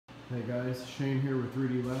Hey guys, Shane here with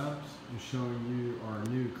 3D Labs. I'm showing you our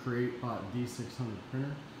new Creatbot D600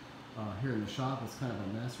 printer. Here in the shop, it's kind of a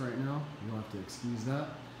mess right now. You'll have to excuse that.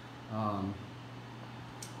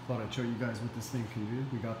 Thought I'd show you guys what this thing can do.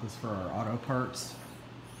 We got this for our auto parts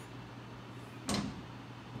that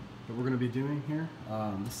we're going to be doing here.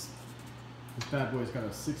 This bad boy's got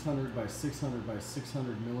a 600 by 600 by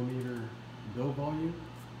 600 millimeter build volume.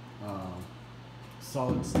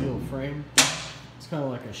 Solid steel frame. It's kind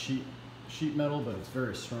of like a sheet metal, but it's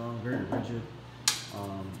very strong, very rigid.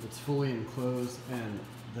 It's fully enclosed, and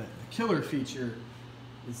the killer feature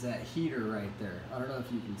is that heater right there. I don't know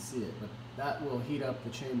if you can see it, but that will heat up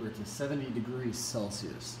the chamber to 70 degrees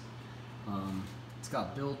Celsius. It's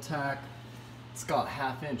got build tack. It's got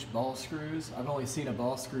 1/2-inch ball screws. I've only seen a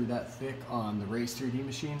ball screw that thick on the Race 3D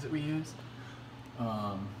machines that we use.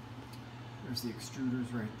 There's the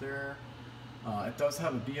extruders right there. It does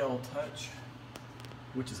have a BL touch,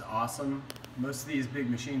 which is awesome. Most of these big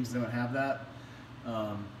machines don't have that.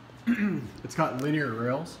 It's got linear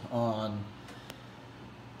rails on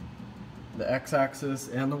the X-axis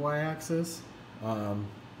and the Y-axis,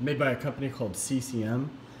 made by a company called CCM.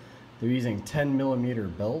 They're using 10 millimeter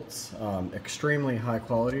belts, extremely high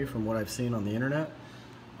quality from what I've seen on the internet.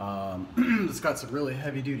 It's got some really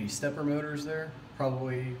heavy duty stepper motors there,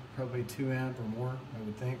 probably 2 amp or more, I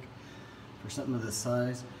would think, for something of this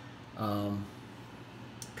size.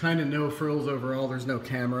 Kind of no frills overall. There's no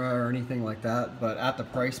camera or anything like that, but at the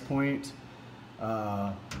price point,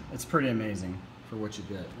 it's pretty amazing for what you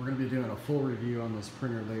get. We're going to be doing a full review on this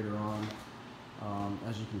printer later on.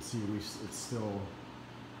 As you can see, it's still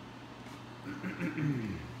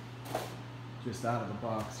just out of the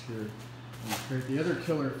box here. The other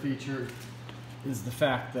killer feature is the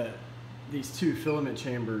fact that these two filament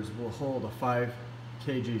chambers will hold a 5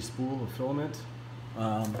 kg spool of filament.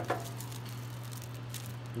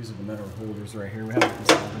 These are the metal holders right here. We haven't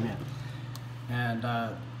installed them yet. And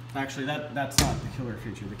actually, that's not the killer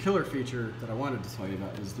feature. The killer feature that I wanted to tell you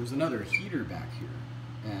about is there's another heater back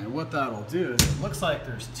here. And what that'll do is, it looks like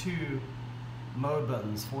there's 2 mode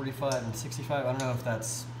buttons, 45 and 65. I don't know if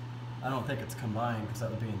that's, I don't think it's combined because that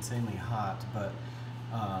would be insanely hot, but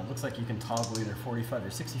it looks like you can toggle either 45 or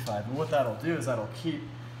 65. And what that'll do is that'll keep,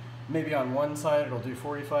 maybe on one side it'll do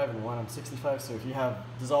 45 and one on 65. So if you have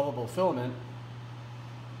dissolvable filament,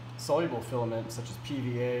 soluble filament such as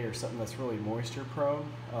PVA or something that's really moisture prone,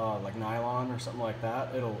 like nylon or something like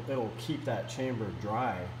that, it'll keep that chamber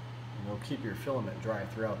dry, and it'll keep your filament dry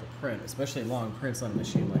throughout the print, especially long prints on a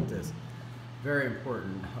machine like this. Very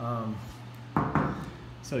important.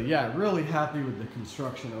 So yeah, really happy with the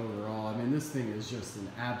construction overall. I mean, this thing is just an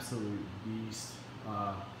absolute beast.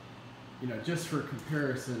 You know, just for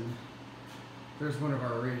comparison, there's one of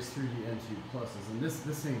our Race 3D N2 Pluses, and this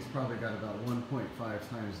thing's probably got about 1.5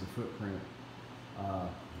 times the footprint of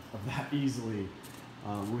that easily.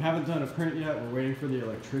 We haven't done a print yet. We're waiting for the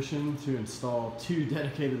electrician to install 2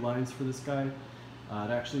 dedicated lines for this guy. It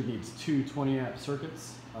actually needs 2 20 amp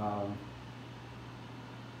circuits.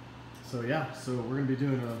 So yeah, so we're gonna be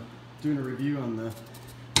doing a review on the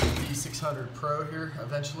D600 Pro here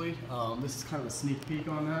eventually. This is kind of a sneak peek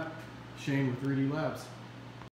on that. Shane with 3D Labs.